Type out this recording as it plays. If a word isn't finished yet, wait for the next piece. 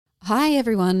Hi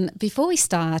everyone. Before we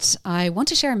start, I want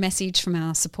to share a message from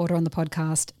our supporter on the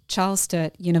podcast, Charles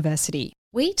Sturt University.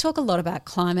 We talk a lot about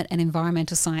climate and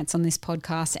environmental science on this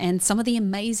podcast and some of the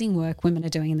amazing work women are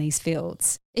doing in these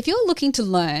fields. If you're looking to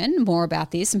learn more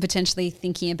about this and potentially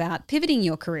thinking about pivoting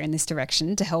your career in this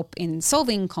direction to help in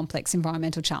solving complex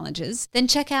environmental challenges, then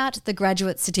check out the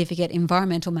Graduate Certificate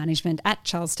Environmental Management at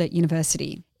Charles Sturt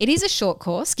University. It is a short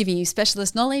course giving you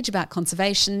specialist knowledge about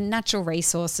conservation, natural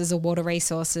resources or water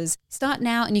resources. Start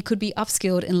now and you could be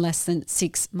upskilled in less than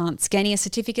 6 months, gaining a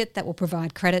certificate that will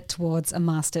provide credit towards a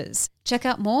master's. Check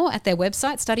out more at their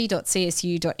website,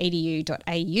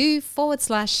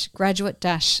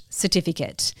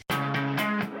 study.csu.edu/graduate-certificate.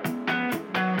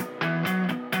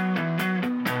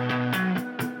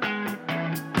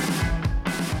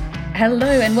 Hello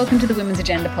and welcome to the Women's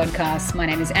Agenda podcast. My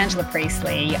name is Angela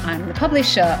Priestley. I'm the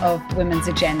publisher of Women's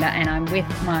Agenda and I'm with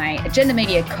my Agenda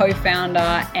Media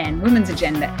co-founder and Women's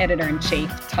Agenda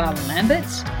editor-in-chief, Tyler Lambert.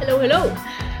 Hello, hello.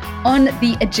 On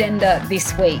the agenda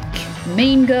this week,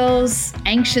 mean girls,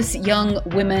 anxious young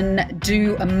women,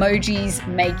 do emojis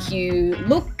make you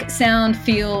look, sound,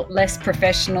 feel less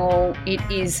professional? It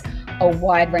is a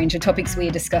wide range of topics we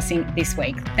are discussing this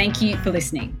week. Thank you for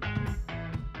listening.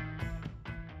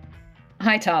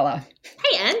 Hi, Tyler.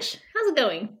 Hey, Ange. How's it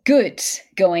going? Good.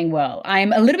 Going well.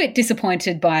 I'm a little bit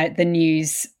disappointed by the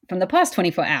news from the past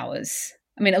 24 hours.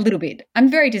 I mean, a little bit. I'm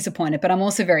very disappointed, but I'm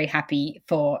also very happy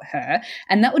for her.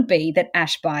 And that would be that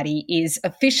Ash Barty is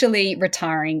officially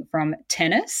retiring from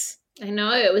tennis. I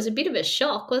know. It was a bit of a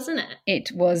shock, wasn't it?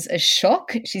 It was a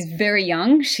shock. She's very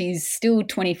young. She's still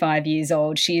 25 years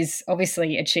old. She's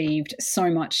obviously achieved so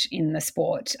much in the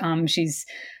sport. She's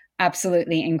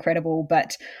absolutely incredible,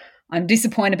 but I'm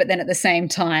disappointed, but then at the same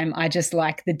time, I just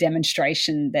like the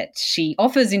demonstration that she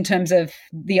offers in terms of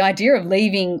the idea of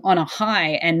leaving on a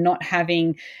high and not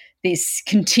having this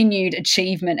continued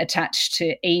achievement attached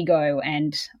to ego.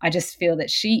 And I just feel that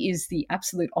she is the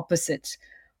absolute opposite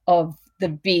of the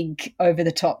big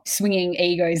over-the-top swinging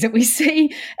egos that we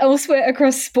see elsewhere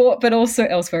across sport, but also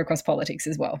elsewhere across politics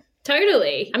as well.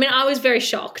 Totally. I mean, I was very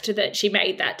shocked that she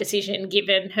made that decision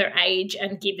given her age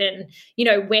and given,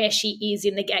 where she is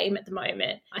in the game at the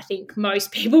moment. I think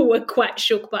most people were quite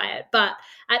shook by it. But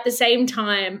at the same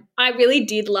time, I really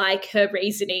did like her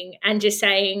reasoning and just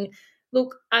saying,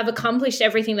 look, I've accomplished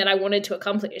everything that I wanted to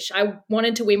accomplish. I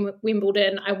wanted to win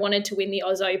Wimbledon. I wanted to win the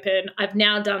Oz Open. I've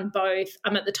now done both.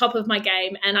 I'm at the top of my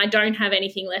game and I don't have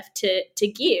anything left to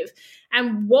give.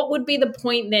 And what would be the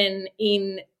point then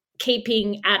in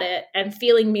keeping at it and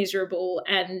feeling miserable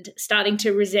and starting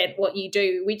to resent what you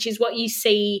do, which is what you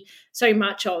see so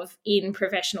much of in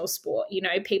professional sport,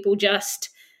 people just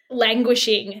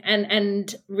languishing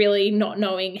and really not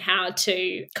knowing how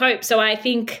to cope. So I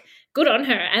think good on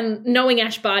her. And knowing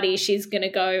Ash Barty, she's going to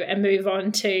go and move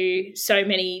on to so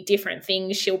many different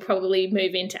things. She'll probably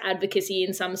move into advocacy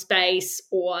in some space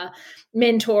or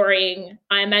mentoring.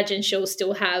 I imagine she'll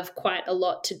still have quite a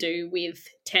lot to do with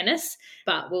tennis,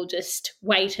 but we'll just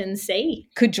wait and see.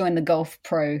 Could join the Golf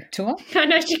Pro Tour. I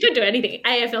know she could do anything.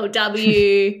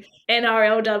 AFLW,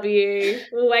 NRLW.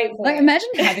 We'll wait for it. Imagine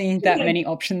having that many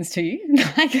options to you.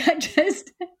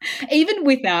 Even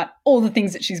without all the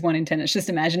things that she's won in tennis, just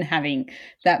imagine having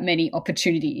that many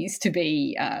opportunities to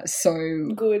be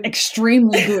so good,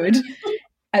 extremely good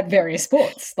at various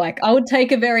sports. I would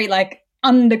take a very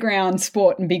underground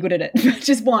sport and be good at it.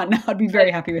 Just one. I'd be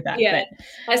very happy with that. Yeah. But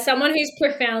as someone who's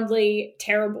profoundly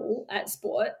terrible at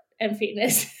sport and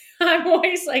fitness, I'm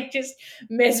always just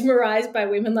mesmerized by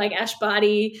women like Ash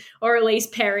Barty or Elise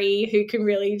Perry who can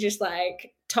really just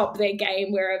top their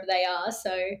game wherever they are.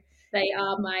 So they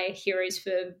are my heroes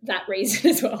for that reason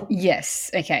as well.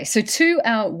 Yes. Okay. So to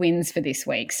our wins for this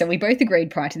week. So we both agreed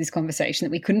prior to this conversation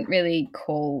that we couldn't really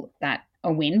call that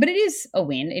a win, but it is a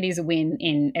win. It is a win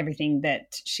in everything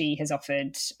that she has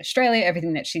offered Australia,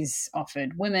 everything that she's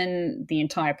offered women, the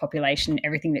entire population,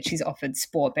 everything that she's offered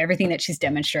sport, everything that she's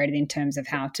demonstrated in terms of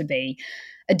how to be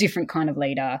a different kind of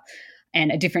leader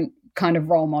and a different kind of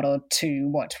role model to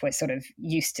what we're sort of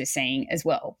used to seeing as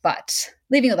well. But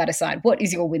leaving all that aside, what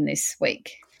is your win this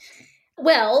week?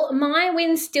 Well, my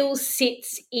win still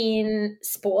sits in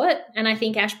sport, and I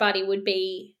think Ash Barty would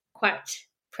be quite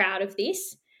proud of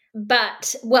this.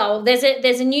 But,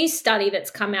 there's a new study that's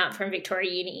come out from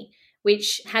Victoria Uni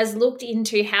which has looked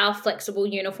into how flexible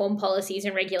uniform policies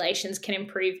and regulations can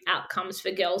improve outcomes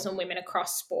for girls and women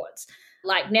across sports,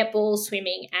 like netball,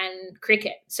 swimming, and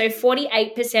cricket. So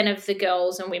 48% of the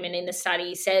girls and women in the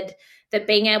study said that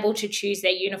being able to choose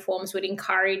their uniforms would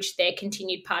encourage their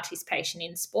continued participation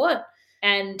in sport.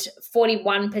 And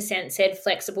 41% said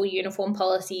flexible uniform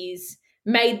policies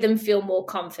made them feel more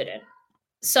confident.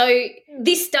 So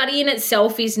this study in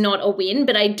itself is not a win,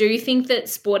 but I do think that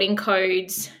sporting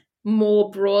codes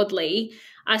more broadly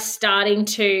are starting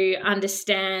to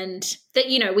understand that,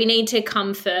 we need to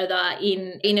come further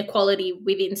in inequality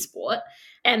within sport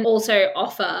and also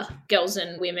offer girls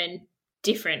and women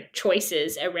different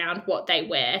choices around what they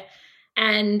wear.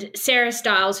 And Sarah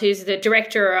Stiles, who's the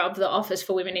director of the Office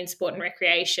for Women in Sport and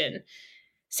Recreation,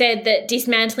 said that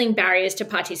dismantling barriers to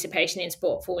participation in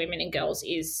sport for women and girls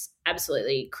is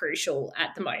absolutely crucial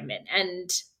at the moment. And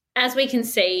as we can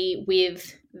see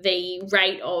with the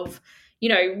rate of,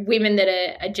 women that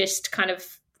are just kind of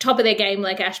top of their game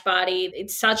like Ash Barty,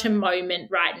 it's such a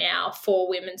moment right now for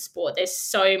women's sport. There's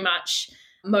so much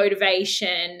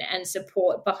motivation and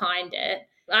support behind it.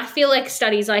 I feel like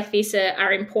studies like this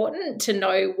are important to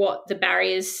know what the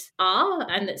barriers are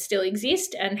and that still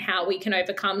exist and how we can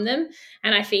overcome them.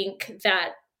 And I think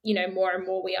that, more and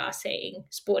more we are seeing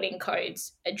sporting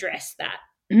codes address that.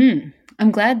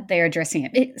 I'm glad they're addressing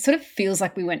it. It sort of feels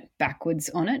like we went backwards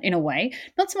on it in a way.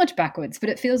 Not so much backwards, but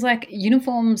it feels like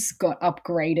uniforms got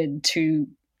upgraded to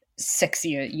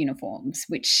sexier uniforms,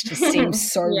 which just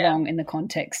seems so wrong in the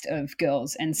context of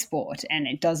girls and sport. And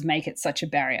it does make it such a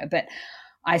barrier. But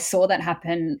I saw that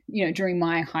happen, during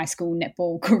my high school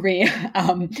netball career.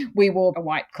 We wore a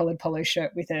white collared polo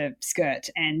shirt with a skirt,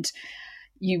 and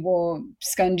you wore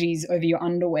scungies over your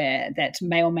underwear that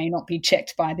may or may not be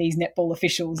checked by these netball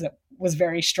officials. It was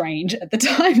very strange at the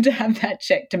time to have that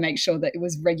checked to make sure that it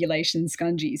was regulation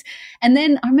scungies. And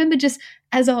then I remember just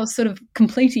as I was sort of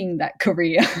completing that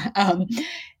career,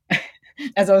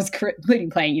 as I was including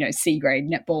playing, C-grade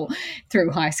netball through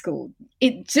high school,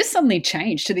 it just suddenly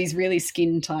changed to these really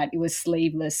skin tight, it was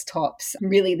sleeveless tops,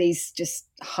 really these just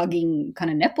hugging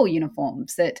kind of netball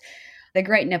uniforms that they're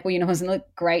great netball uniforms and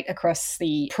look great across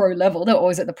the pro level. They're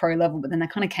always at the pro level, but then they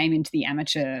kind of came into the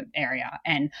amateur area.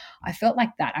 And I felt like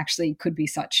that actually could be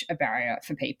such a barrier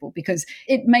for people because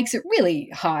it makes it really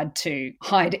hard to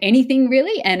hide anything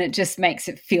really. And it just makes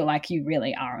it feel like you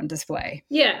really are on display.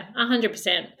 Yeah,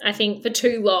 100%. I think for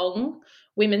too long,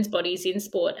 women's bodies in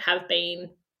sport have been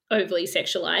overly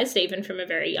sexualized, even from a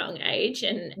very young age.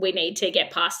 And we need to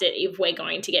get past it if we're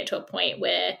going to get to a point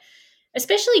where,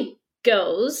 especially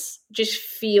girls, just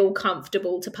feel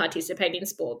comfortable to participate in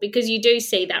sport, because you do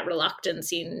see that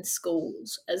reluctance in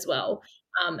schools as well,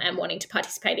 and wanting to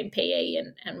participate in PE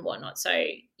and whatnot. So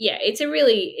yeah, it's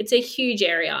a huge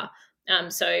area.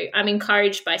 So I'm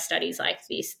encouraged by studies like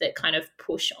this that kind of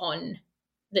push on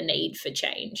the need for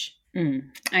change.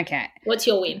 Okay. What's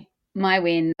your win? My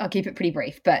win, I'll keep it pretty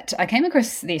brief, but I came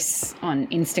across this on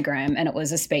Instagram and it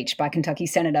was a speech by Kentucky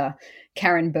Senator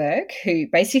Karen Burke, who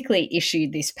basically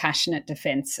issued this passionate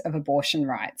defense of abortion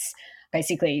rights,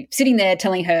 basically sitting there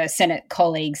telling her Senate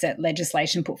colleagues that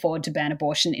legislation put forward to ban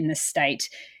abortion in the state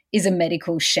is a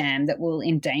medical sham that will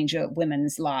endanger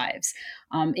women's lives.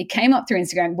 It came up through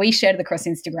Instagram. We shared it across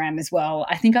Instagram as well.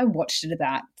 I think I watched it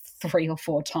about 3 or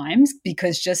 4 times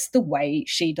because just the way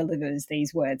she delivers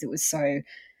these words, it was so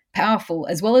powerful,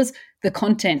 as well as the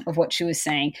content of what she was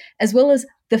saying, as well as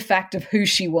the fact of who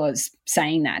she was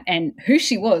saying that. And who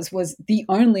she was the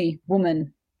only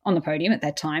woman on the podium at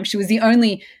that time. She was the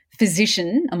only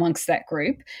physician amongst that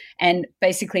group. And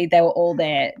basically they were all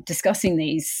there discussing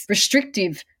these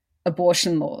restrictive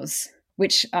abortion laws,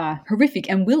 which are horrific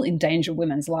and will endanger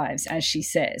women's lives, as she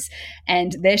says.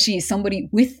 And there she is, somebody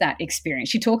with that experience.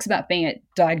 She talks about being a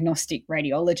diagnostic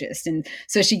radiologist. And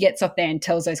so she gets up there and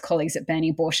tells those colleagues that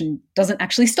banning abortion doesn't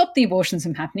actually stop the abortions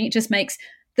from happening. It just makes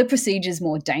the procedures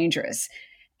more dangerous.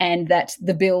 And that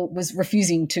the bill was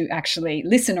refusing to actually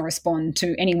listen or respond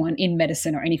to anyone in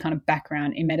medicine or any kind of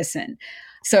background in medicine.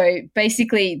 So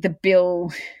basically the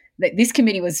bill, this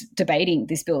committee was debating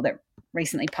this bill that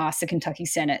recently passed the Kentucky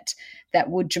Senate that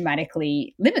would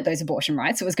dramatically limit those abortion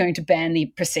rights. It was going to ban the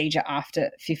procedure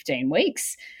after 15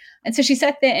 weeks. And so she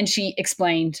sat there and she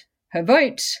explained her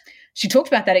vote. She talked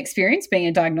about that experience being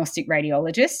a diagnostic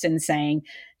radiologist and saying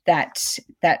that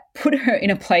put her in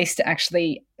a place to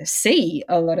actually see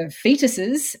a lot of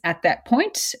fetuses at that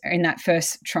point in that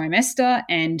first trimester.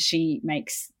 And she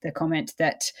makes the comment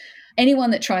that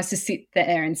anyone that tries to sit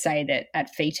there and say that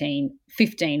at 15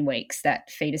 weeks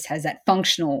that fetus has that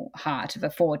functional heart of a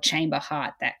 4-chamber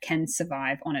heart that can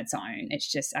survive on its own, it's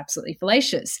just absolutely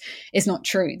fallacious. It's not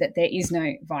true that there is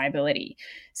no viability.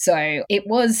 So it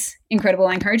was incredible.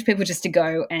 I encourage people just to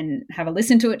go and have a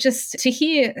listen to it, just to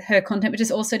hear her content, but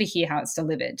just also to hear how it's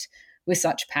delivered with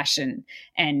such passion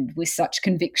and with such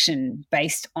conviction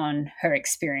based on her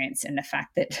experience and the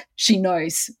fact that she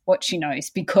knows what she knows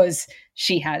because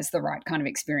she has the right kind of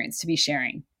experience to be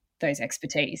sharing those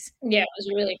expertise. Yeah, it was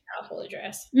a really powerful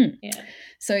address. Yeah.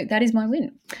 So that is my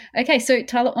win. Okay, so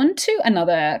Tyler, on to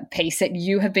another piece that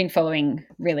you have been following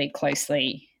really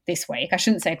closely this week. I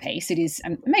shouldn't say piece. It is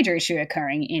a major issue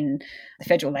occurring in the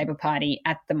Federal Labor Party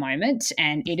at the moment,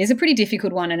 and it is a pretty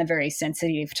difficult one and a very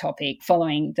sensitive topic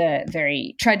following the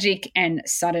very tragic and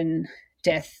sudden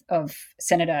death of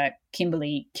Senator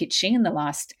Kimberley Kitching in the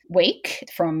last week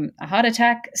from a heart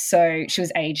attack. So she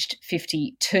was aged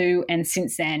 52, and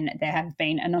since then there have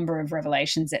been a number of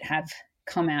revelations that have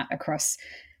come out across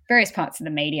various parts of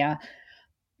the media.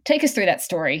 Take us through that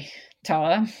story,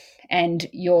 Tyler, and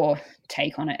your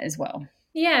take on it as well.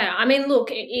 Yeah, I mean, look,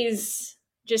 it is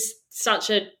just such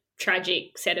a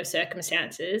tragic set of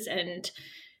circumstances, and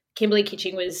Kimberley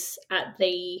Kitching was at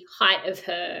the height of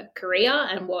her career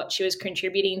and what she was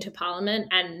contributing to Parliament,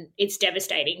 and it's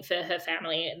devastating for her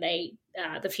family.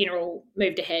 And the funeral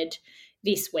moved ahead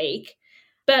this week.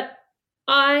 But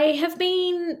I have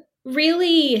been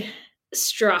really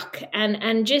struck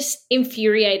and just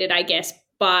infuriated, I guess,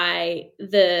 by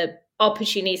the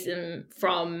opportunism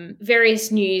from various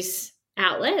news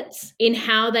outlets in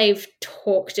how they've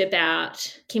talked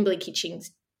about Kimberley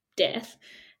Kitching's death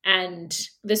and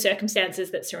the circumstances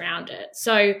that surround it.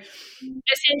 So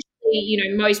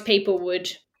essentially, most people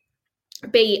would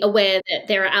be aware that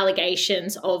there are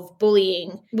allegations of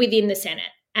bullying within the Senate,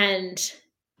 and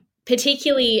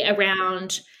particularly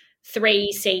around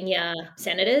 3 senior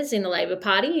senators in the Labor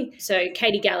Party. So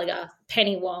Katie Gallagher,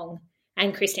 Penny Wong,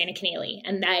 and Christina Keneally,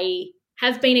 and they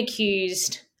have been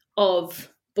accused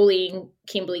of bullying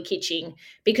Kimberley Kitching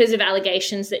because of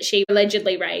allegations that she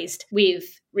allegedly raised with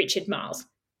Richard Marles.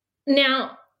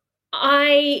 Now,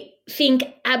 I think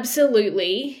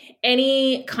absolutely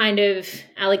any kind of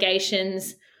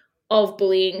allegations of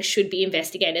bullying should be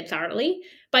investigated thoroughly.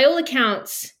 By all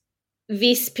accounts,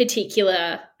 this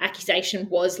particular accusation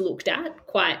was looked at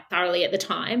quite thoroughly at the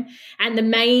time, and the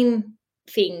main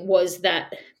thing was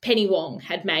that Penny Wong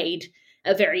had made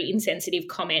a very insensitive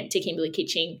comment to Kimberley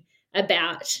Kitching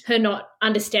about her not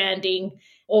understanding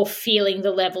or feeling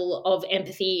the level of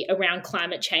empathy around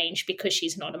climate change because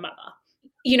she's not a mother.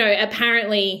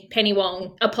 Apparently Penny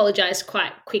Wong apologised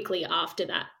quite quickly after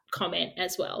that comment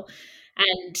as well,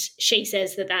 and she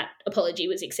says that apology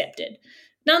was accepted.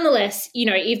 Nonetheless,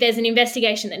 if there's an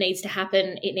investigation that needs to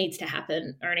happen, it needs to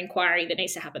happen, or an inquiry that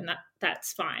needs to happen,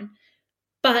 that's fine.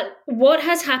 But what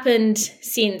has happened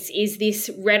since is this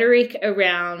rhetoric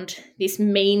around this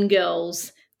mean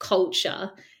girls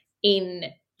culture in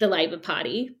the Labor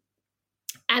Party.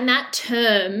 And that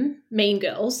term, mean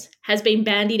girls, has been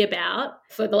bandied about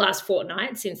for the last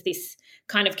fortnight since this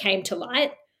kind of came to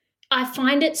light. I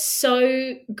find it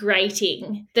so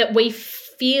grating that we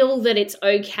feel that it's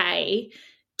okay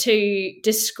to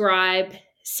describe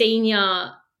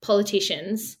senior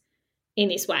politicians in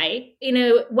this way, in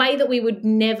a way that we would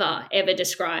never, ever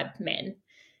describe men.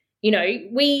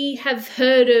 We have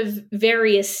heard of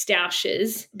various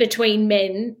stoushes between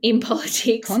men in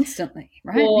politics. Constantly,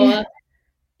 right? For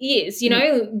years,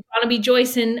 Barnaby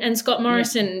Joyce and Scott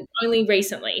Morrison only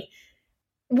recently.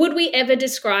 Would we ever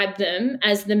describe them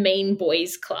as the Mean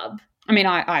Boys Club? I mean,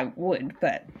 I would,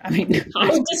 but I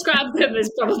would describe them as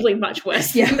probably much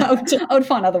worse. Yeah, I would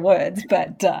find other words,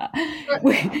 but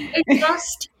it's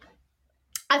just,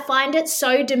 I find it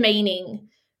so demeaning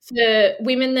for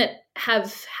women that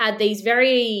have had these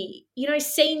very,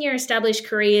 senior established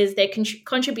careers. Their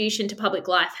contribution to public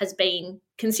life has been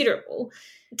considerable.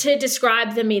 To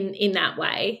describe them in that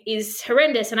way is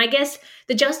horrendous. And I guess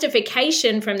the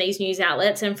justification from these news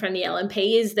outlets and from the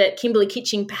LNP is that Kimberley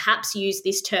Kitching perhaps used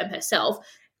this term herself.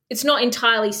 It's not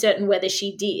entirely certain whether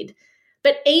she did.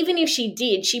 But even if she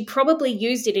did, she probably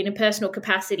used it in a personal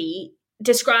capacity,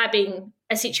 describing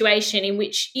a situation in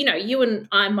which, you and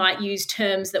I might use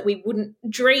terms that we wouldn't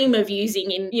dream of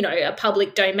using in, a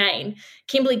public domain.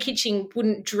 Kimberley Kitching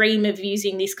wouldn't dream of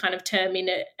using this kind of term in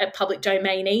a public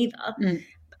domain either. Mm.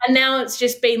 And now it's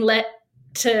just been let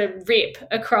to rip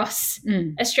across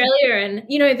Australia. And,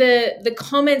 the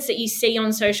comments that you see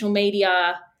on social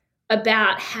media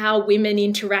about how women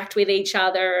interact with each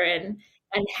other and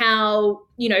how,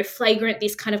 flagrant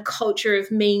this kind of culture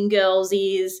of mean girls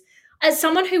is. As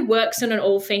someone who works on an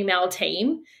all-female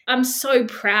team, I'm so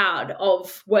proud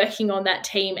of working on that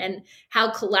team and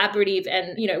how collaborative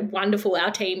and, wonderful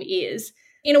our team is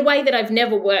in a way that I've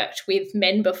never worked with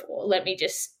men before, let me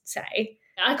just say.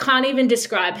 I can't even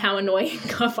describe how annoying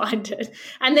I find it.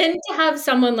 And then to have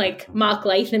someone like Mark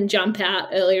Latham jump out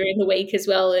earlier in the week as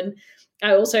well. And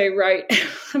I also wrote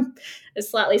a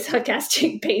slightly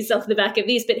sarcastic piece off the back of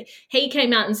this, but he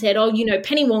came out and said,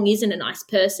 Penny Wong isn't a nice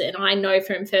person. I know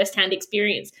from firsthand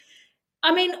experience.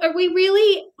 I mean, are we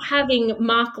really having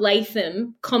Mark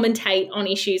Latham commentate on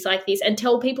issues like this and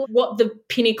tell people what the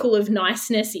pinnacle of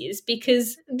niceness is?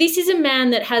 Because this is a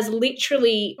man that has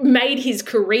literally made his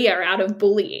career out of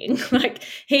bullying. Like,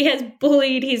 he has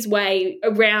bullied his way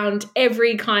around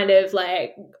every kind of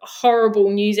like horrible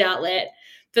news outlet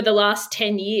for the last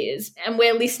 10 years. And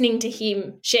we're listening to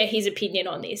him share his opinion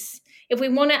on this. If we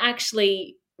want to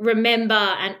actually remember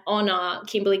and honour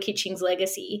Kimberley Kitching's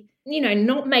legacy, you know,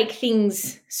 not make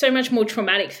things so much more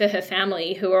traumatic for her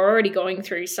family who are already going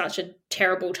through such a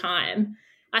terrible time.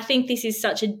 I think this is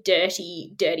such a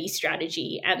dirty, dirty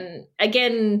strategy. And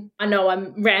again, I know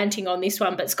I'm ranting on this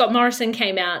one, but Scott Morrison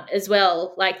came out as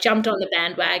well, like jumped on the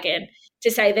bandwagon to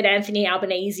say that Anthony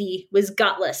Albanese was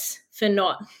gutless for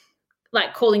not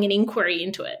like calling an inquiry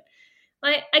into it.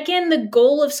 Like, again, the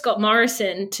gall of Scott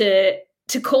Morrison to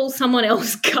call someone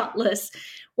else gutless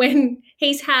when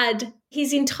he's had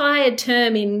his entire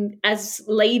term in as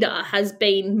leader has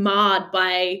been marred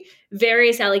by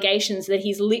various allegations that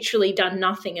he's literally done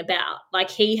nothing about. Like,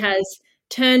 he has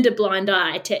turned a blind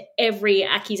eye to every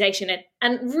accusation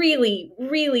and really,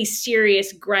 really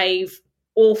serious, grave,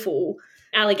 awful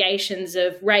allegations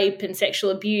of rape and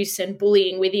sexual abuse and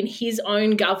bullying within his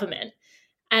own government.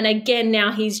 And again,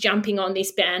 now he's jumping on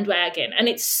this bandwagon. And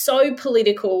it's so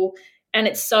political and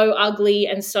it's so ugly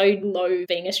and so low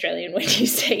being Australian when you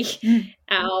see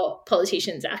our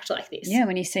politicians act like this. Yeah,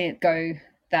 when you see it go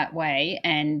that way,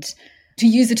 and to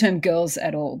use the term girls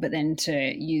at all, but then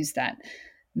to use that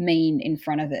mean in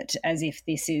front of it as if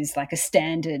this is like a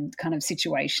standard kind of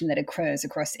situation that occurs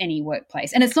across any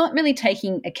workplace. And it's not really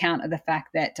taking account of the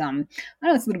fact that I know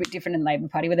it's a little bit different in the Labor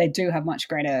Party where they do have much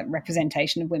greater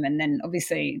representation of women than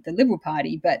obviously the Liberal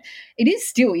Party, but it is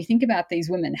still, you think about these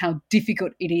women, how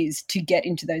difficult it is to get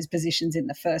into those positions in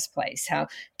the first place, how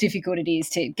difficult it is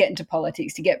to get into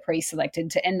politics, to get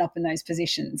pre-selected, to end up in those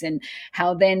positions, and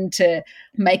how then to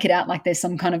make it out like there's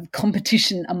some kind of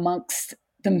competition amongst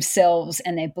themselves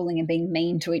and they're bullying and being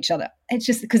mean to each other. It's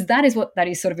just because that is what that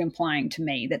is sort of implying to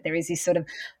me, that there is this sort of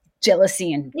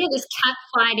jealousy and this cat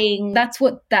fighting. That's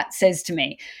what that says to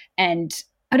me. And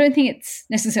I don't think it's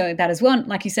necessarily that as well.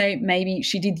 Like you say, maybe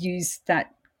she did use that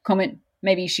comment,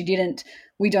 maybe she didn't.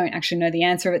 We don't actually know the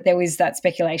answer, but there was that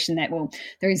speculation that, well,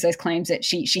 there is those claims that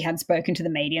she had spoken to the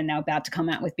media and they're about to come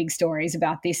out with big stories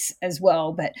about this as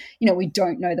well. But, you know, we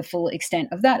don't know the full extent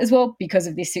of that as well because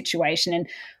of this situation. And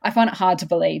I find it hard to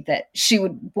believe that she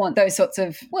would want those sorts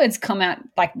of words come out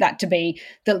like that to be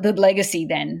the legacy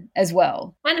then as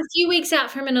well. And a few weeks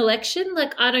out from an election,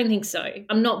 like, I don't think so.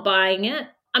 I'm not buying it.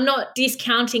 I'm not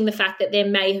discounting the fact that there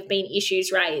may have been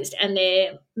issues raised and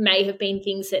there may have been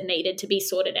things that needed to be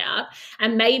sorted out.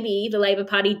 And maybe the Labor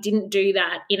Party didn't do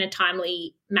that in a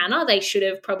timely manner. They should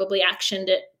have probably actioned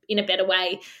it in a better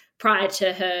way prior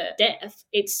to her death.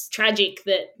 It's tragic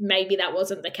that maybe that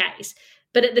wasn't the case.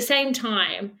 But at the same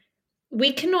time,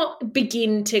 we cannot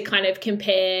begin to kind of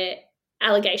compare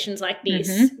allegations like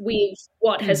this with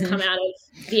what has come out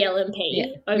of the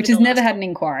LNP. Which has never had an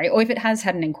inquiry, or if it has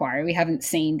had an inquiry, we haven't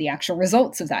seen the actual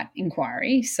results of that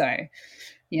inquiry. So,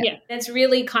 yeah, it's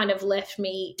really kind of left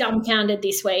me dumbfounded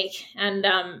this week. And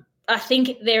I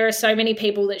think there are so many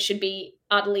people that should be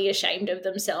utterly ashamed of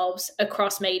themselves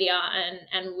across media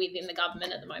and within the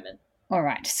government at the moment. All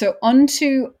right, so on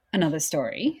to another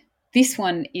story. This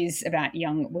one is about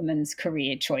young women's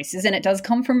career choices, and it does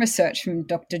come from research from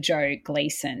Dr. Jo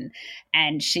Gleason,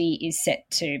 and she is set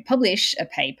to publish a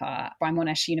paper by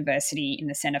Monash University in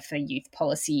the Centre for Youth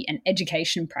Policy and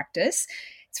Education Practice.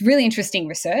 It's really interesting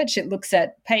research. It looks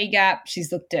at pay gap.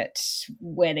 She's looked at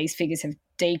where these figures have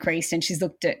decreased, and she's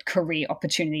looked at career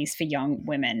opportunities for young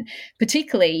women,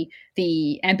 particularly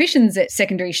the ambitions that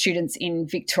secondary students in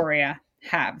Victoria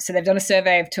have. So they've done a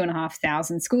survey of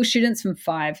 2,500 school students from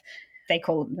 5, they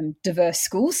call them diverse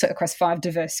schools, so across 5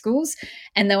 diverse schools.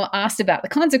 And they were asked about the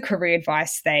kinds of career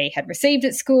advice they had received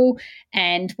at school.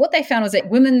 And what they found was that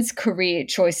women's career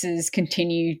choices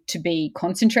continue to be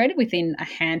concentrated within a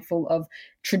handful of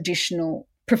traditional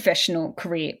professional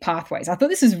career pathways. I thought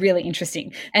this was really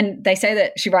interesting. And they say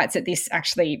that, she writes that this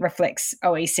actually reflects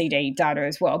OECD data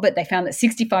as well, but they found that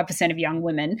 65% of young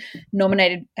women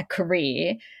nominated a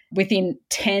career within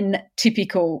 10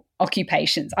 typical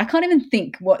occupations. I can't even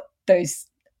think what those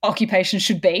occupations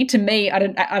should be. To me, I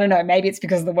don't know, maybe it's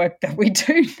because of the work that we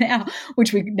do now,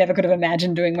 which we never could have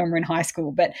imagined doing when we were in high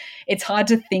school, but it's hard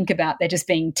to think about there just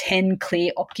being 10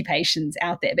 clear occupations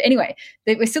out there. But anyway,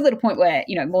 we're still at a point where,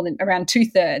 you know, more than around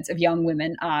 2/3 of young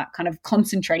women are kind of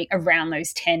concentrating around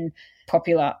those 10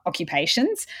 popular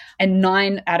occupations, and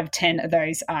 9 out of 10 of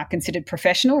those are considered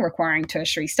professional, requiring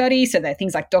tertiary study. So they're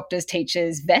things like doctors,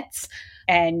 teachers, vets.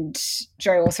 And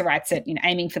Jo also writes that,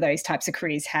 aiming for those types of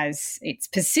careers it's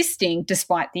persisting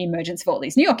despite the emergence of all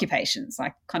these new occupations,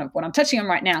 like kind of what I'm touching on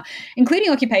right now, including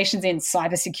occupations in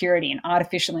cybersecurity and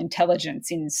artificial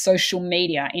intelligence, in social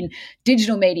media, in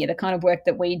digital media, the kind of work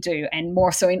that we do, and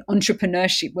more so in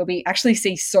entrepreneurship, where we actually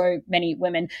see so many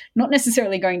women not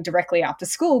necessarily going directly after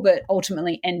school, but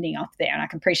ultimately ending up there. And I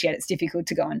can appreciate it's difficult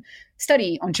to go and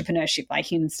study entrepreneurship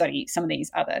like you study some of these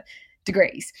other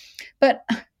degrees. But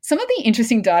some of the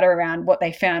interesting data around what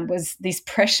they found was this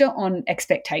pressure on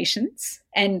expectations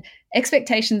and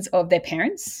expectations of their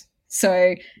parents.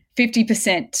 So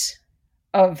 50%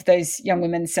 of those young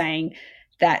women saying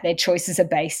that their choices are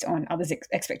based on others'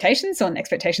 expectations, on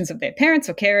expectations of their parents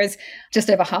or carers.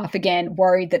 Just over half, again,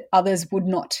 worried that others would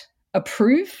not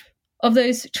approve of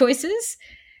those choices.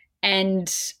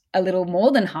 And a little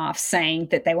more than half saying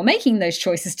that they were making those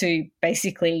choices to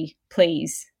basically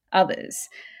please others.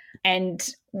 And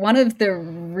one of the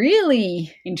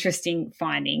really interesting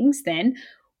findings then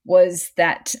was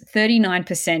that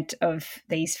 39% of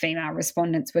these female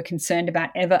respondents were concerned about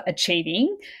ever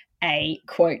achieving a,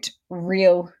 quote,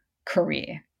 real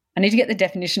career. I need to get the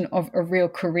definition of a real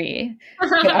career,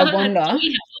 but I wonder,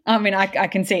 I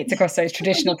can see it's across those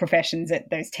traditional professions at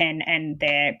those 10, and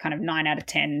they're kind of 9 out of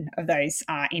 10 of those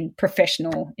are in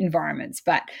professional environments.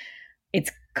 But it's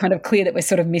kind of clear that we're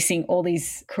sort of missing all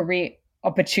these career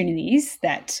opportunities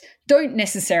that don't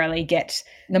necessarily get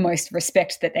the most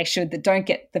respect that they should, that don't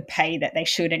get the pay that they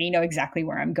should. And you know exactly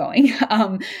where I'm going,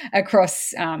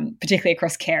 particularly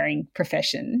across caring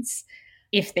professions,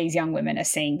 if these young women are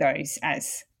seeing those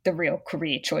as the real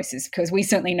career choices, because we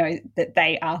certainly know that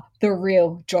they are the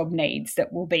real job needs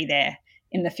that will be there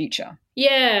in the future.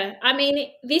 Yeah. I mean,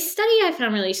 this study I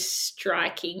found really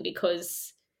striking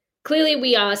because clearly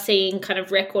we are seeing kind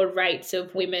of record rates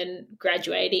of women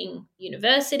graduating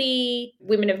university.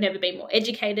 Women have never been more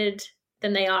educated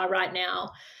than they are right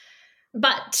now.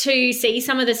 But to see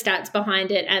some of the stats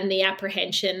behind it and the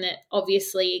apprehension that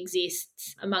obviously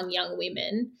exists among young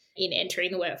women in entering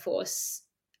the workforce,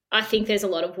 I think there's a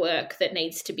lot of work that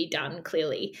needs to be done,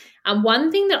 clearly.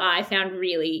 One thing that I found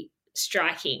really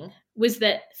striking was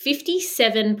that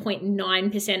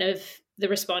 57.9% of the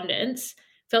respondents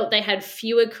felt they had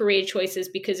fewer career choices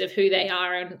because of who they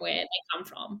are and where they come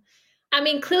from. I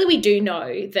mean, clearly we do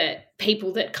know that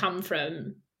people that come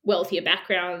from wealthier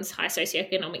backgrounds, high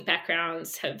socioeconomic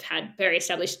backgrounds, have had very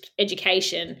established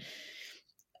education,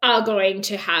 are going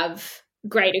to have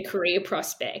greater career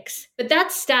prospects. But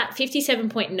that stat,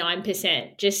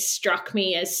 57.9%, just struck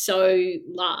me as so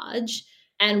large.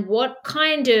 And what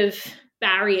kind of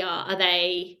barrier are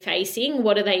they facing?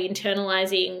 What are they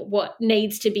internalizing? What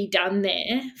needs to be done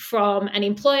there from an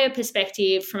employer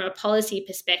perspective, from a policy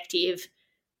perspective,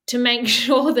 to make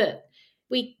sure that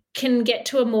we can get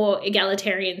to a more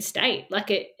egalitarian state?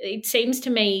 Like it seems to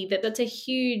me that that's a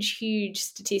huge, huge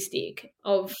statistic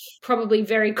of probably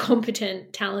very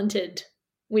competent, talented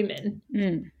women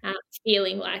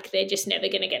feeling like they're just never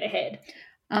going to get ahead.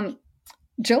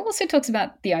 Jo also talks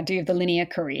about the idea of the linear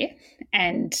career,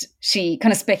 and she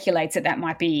kind of speculates that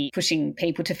might be pushing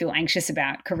people to feel anxious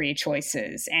about career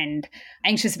choices and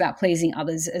anxious about pleasing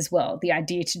others as well. The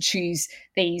idea to choose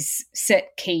these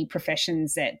set key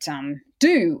professions that from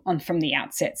the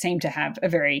outset seem to have a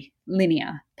very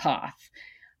linear path.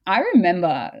 I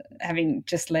remember having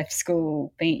just left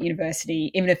school, being at university,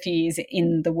 even a few years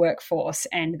in the workforce,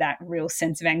 and that real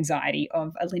sense of anxiety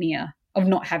of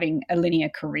not having a linear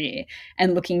career,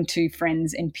 and looking to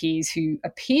friends and peers who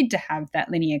appeared to have that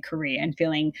linear career and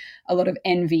feeling a lot of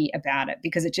envy about it,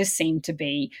 because it just seemed to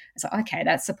be, it's like, okay,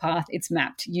 that's the path, it's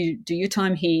mapped. You do your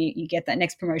time here, you get that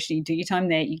next promotion, you do your time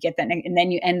there, you get that next, and then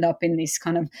you end up in this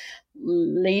kind of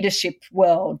leadership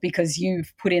world because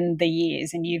you've put in the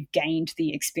years and you've gained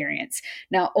the experience.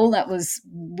 Now, all that was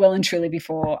well and truly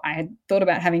before I had thought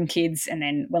about having kids, and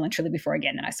then well and truly before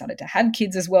again then I started to have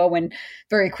kids as well, when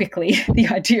very quickly the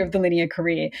idea of the linear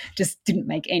career just didn't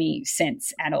make any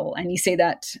sense at all. And you see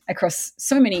that across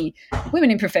so many women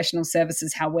in professional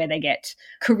services, how where they get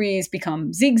careers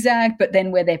become zigzag, but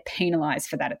then where they're penalised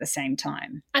for that at the same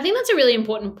time. I think that's a really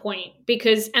important point,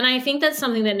 and I think that's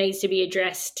something that needs to be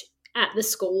addressed at the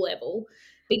school level,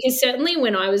 because certainly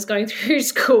when I was going through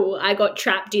school, I got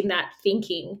trapped in that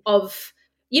thinking of,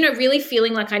 really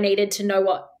feeling like I needed to know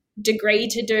what degree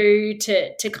to do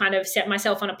to kind of set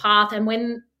myself on a path. And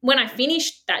when I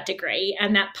finished that degree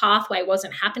and that pathway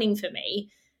wasn't happening for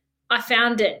me, I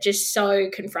found it just so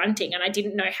confronting, and I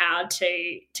didn't know how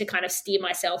to kind of steer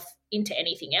myself into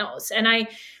anything else. And I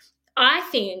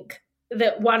think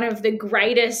that one of the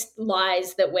greatest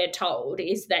lies that we're told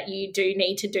is that you do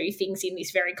need to do things in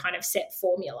this very kind of set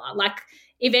formula. Like,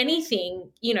 if anything,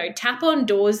 tap on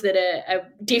doors that are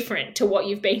different to what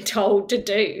you've been told to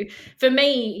do. For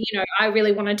me, I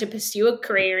really wanted to pursue a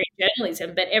career in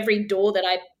journalism, but every door that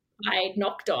I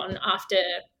knocked on after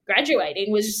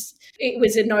graduating was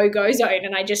a no-go zone,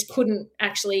 and I just couldn't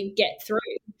actually get through.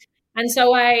 And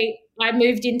so I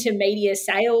moved into media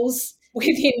sales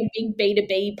within a big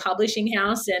B2B publishing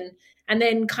house, and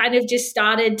then kind of just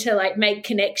started to like make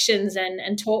connections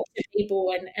and talk to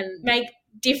people and make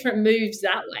different moves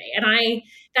that way. And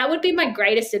that would be my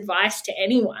greatest advice to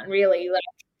anyone, really, like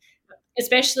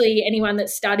especially anyone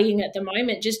that's studying at the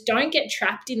moment. Just don't get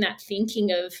trapped in that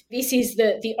thinking of this is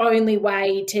the only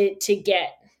way to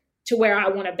get to where I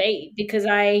want to be, because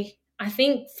I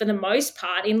think for the most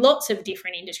part in lots of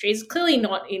different industries, clearly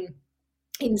not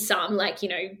in some, like,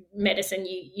 medicine,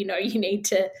 you need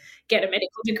to get a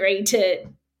medical degree to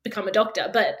become a doctor.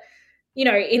 But,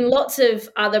 in lots of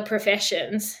other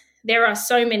professions, there are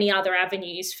so many other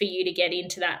avenues for you to get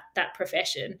into that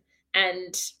profession.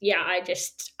 And yeah,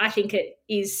 I think it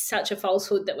is such a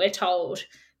falsehood that we're told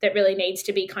that really needs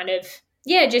to be kind of,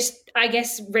 just, I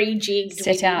guess, rejigged.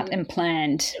 Set out and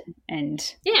planned.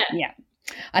 And yeah.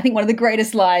 I think one of the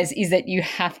greatest lies is that you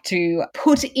have to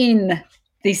put in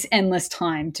this endless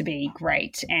time to be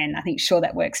great. And I think, sure,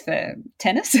 that works for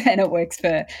tennis and it works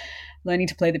for learning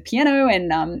to play the piano,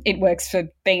 and it works for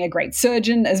being a great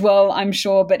surgeon as well, I'm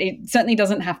sure, but it certainly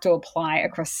doesn't have to apply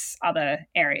across other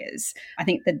areas. I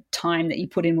think the time that you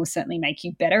put in will certainly make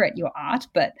you better at your art,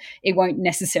 but it won't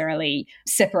necessarily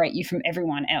separate you from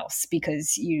everyone else,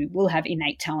 because you will have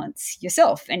innate talents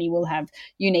yourself and you will have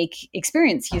unique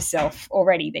experience yourself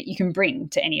already that you can bring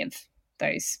to any of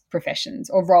those professions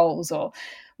or roles or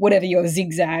whatever your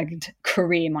zigzagged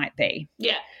career might be.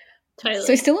 Yeah. Totally.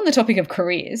 So still on the topic of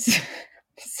careers,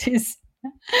 this is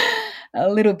a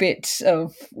little bit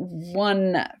of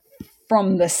one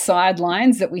from the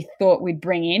sidelines that we thought we'd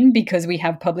bring in, because we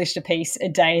have published a piece a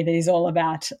day that is all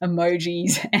about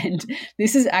emojis. And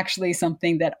this is actually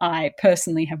something that I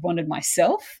personally have wondered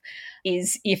myself,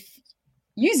 is if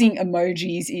using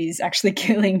emojis is actually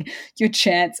killing your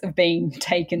chance of being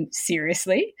taken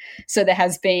seriously. So there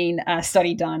has been a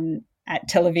study done at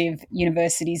Tel Aviv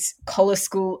University's Koller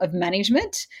School of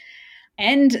Management,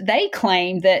 and they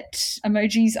claim that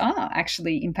emojis are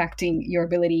actually impacting your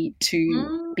ability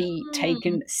to be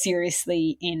taken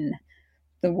seriously in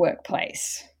the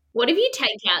workplace. What if you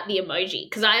take out the emoji?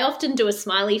 Because I often do a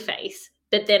smiley face,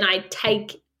 but then I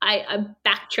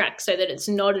backtrack so that it's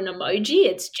not an emoji,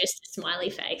 it's just a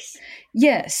smiley face.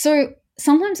 Yeah, so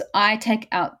sometimes I take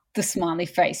out the smiley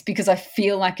face because I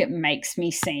feel like it makes me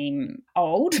seem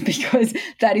old, because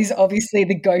that is obviously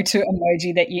the go-to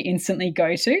emoji that you instantly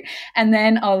go to. And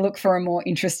then I'll look for a more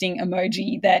interesting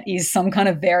emoji that is some kind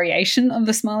of variation of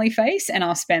the smiley face, and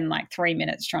I'll spend like 3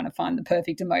 minutes trying to find the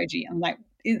perfect emoji. I'm like,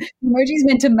 emoji is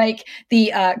meant to make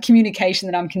the communication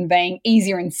that I'm conveying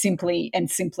easier and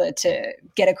simpler to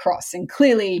get across. And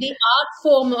clearly the art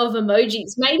form of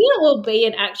emojis, maybe it will be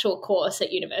an actual course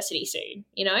at university soon,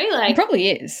 like it probably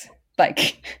is.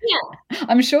 Like, yeah,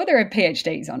 I'm sure there are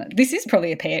PhDs on it. This is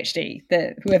probably a PhD,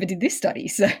 whoever did this study.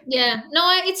 So yeah, no,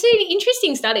 it's an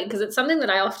interesting study, because it's something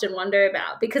that I often wonder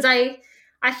about, because I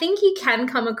think you can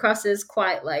come across as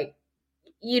quite like,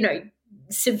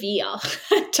 severe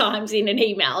at times in an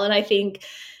email, and I think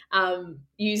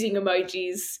using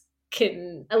emojis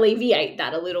can alleviate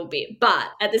that a little bit. But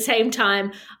at the same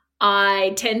time,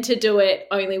 I tend to do it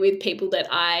only with people that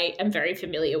I am very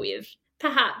familiar with.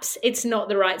 Perhaps it's not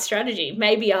the right strategy.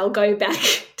 Maybe I'll go back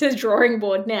to the drawing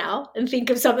board now and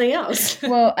think of something else.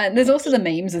 Well, there's also the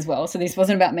memes as well. So this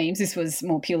wasn't about memes. This was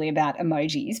more purely about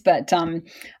emojis. But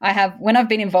when I've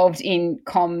been involved in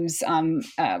comms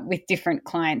with different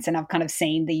clients, and I've kind of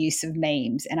seen the use of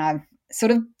memes, and I've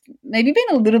sort of maybe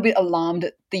been a little bit alarmed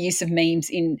at the use of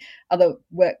memes in other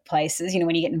workplaces,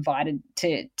 when you get invited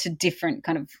to different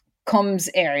kind of comms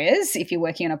areas, if you're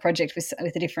working on a project with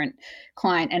a different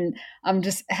client. And I'm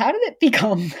just, how did it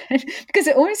become? Because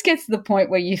it almost gets to the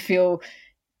point where you feel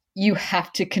you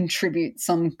have to contribute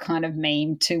some kind of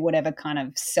meme to whatever kind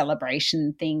of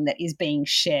celebration thing that is being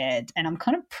shared. And I'm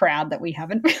kind of proud that we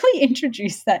haven't really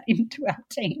introduced that into our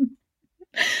team.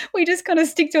 We just kind of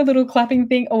stick to a little clapping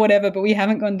thing or whatever, but we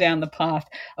haven't gone down the path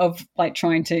of like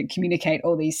trying to communicate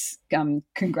all these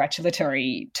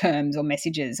congratulatory terms or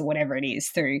messages or whatever it is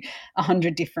through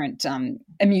 100 different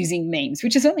amusing memes,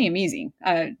 which is only amusing.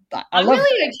 I'm really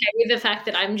okay with the fact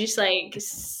that I'm just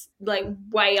like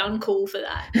way uncool for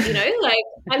that, like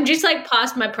I'm just like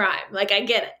past my prime. Like, I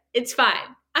get it. It's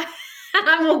fine.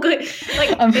 I'm all good.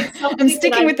 Like, I'm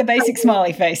sticking with the basic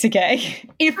smiley face, okay?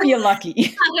 If you're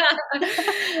lucky.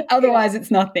 Otherwise,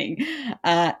 it's nothing.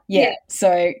 Yeah.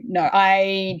 So, no,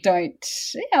 I don't.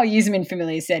 I'll use them in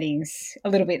familiar settings a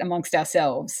little bit amongst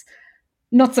ourselves.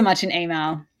 Not so much in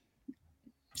email.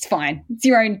 It's fine. It's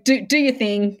your own. Do your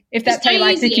thing. If that's how you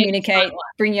like to communicate,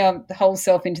 bring your whole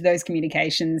self into those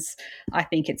communications. I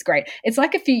think it's great. It's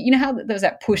like how there was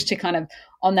that push to kind of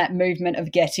on that movement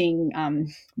of getting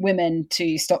women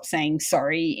to stop saying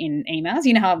sorry in emails.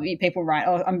 You know how people write,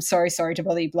 "Oh, I'm sorry to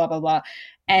bother you," blah, blah, blah.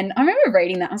 And I remember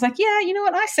reading that. I was like, yeah, you know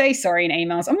what? I say sorry in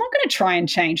emails. I'm not going to try and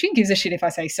change. Who gives a shit if I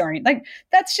say sorry? Like,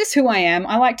 that's just who I am.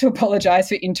 I like to apologize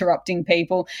for interrupting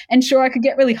people. And sure, I could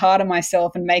get really hard on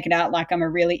myself and make it out like I'm a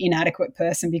really inadequate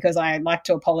person because I like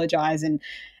to apologize and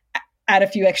add a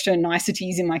few extra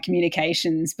niceties in my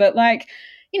communications. But like,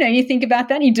 you think about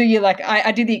that and you do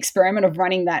I did the experiment of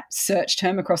running that search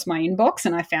term across my inbox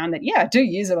and I found that, yeah, I do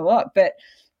use it a lot. But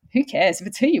who cares? If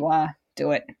it's who you are,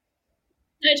 do it.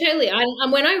 No, totally.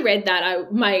 When I read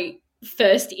that, my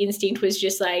first instinct was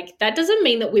just like, that doesn't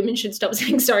mean that women should stop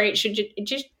saying sorry. It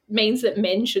just means that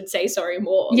men should say sorry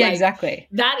more. Yeah, exactly.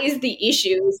 That is the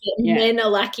issue, is that men are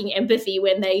lacking empathy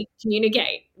when they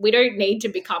communicate. We don't need to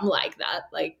become like that.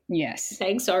 Like, yes,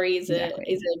 saying sorry is a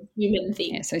human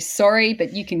thing. Yeah, so sorry,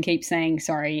 but you can keep saying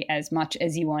sorry as much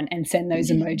as you want and send those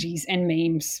emojis and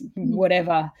memes,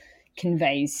 whatever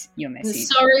conveys your message.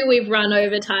 Sorry we've run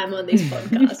over time on this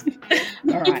podcast.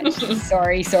 All right.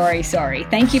 Sorry.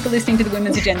 Thank you for listening to the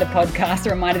Women's Agenda podcast. A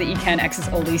reminder that you can access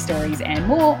all these stories and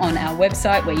more on our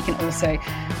website, where you can also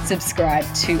subscribe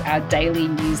to our daily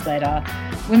newsletter,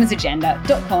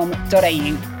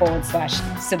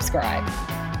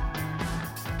 womensagenda.com.au/subscribe.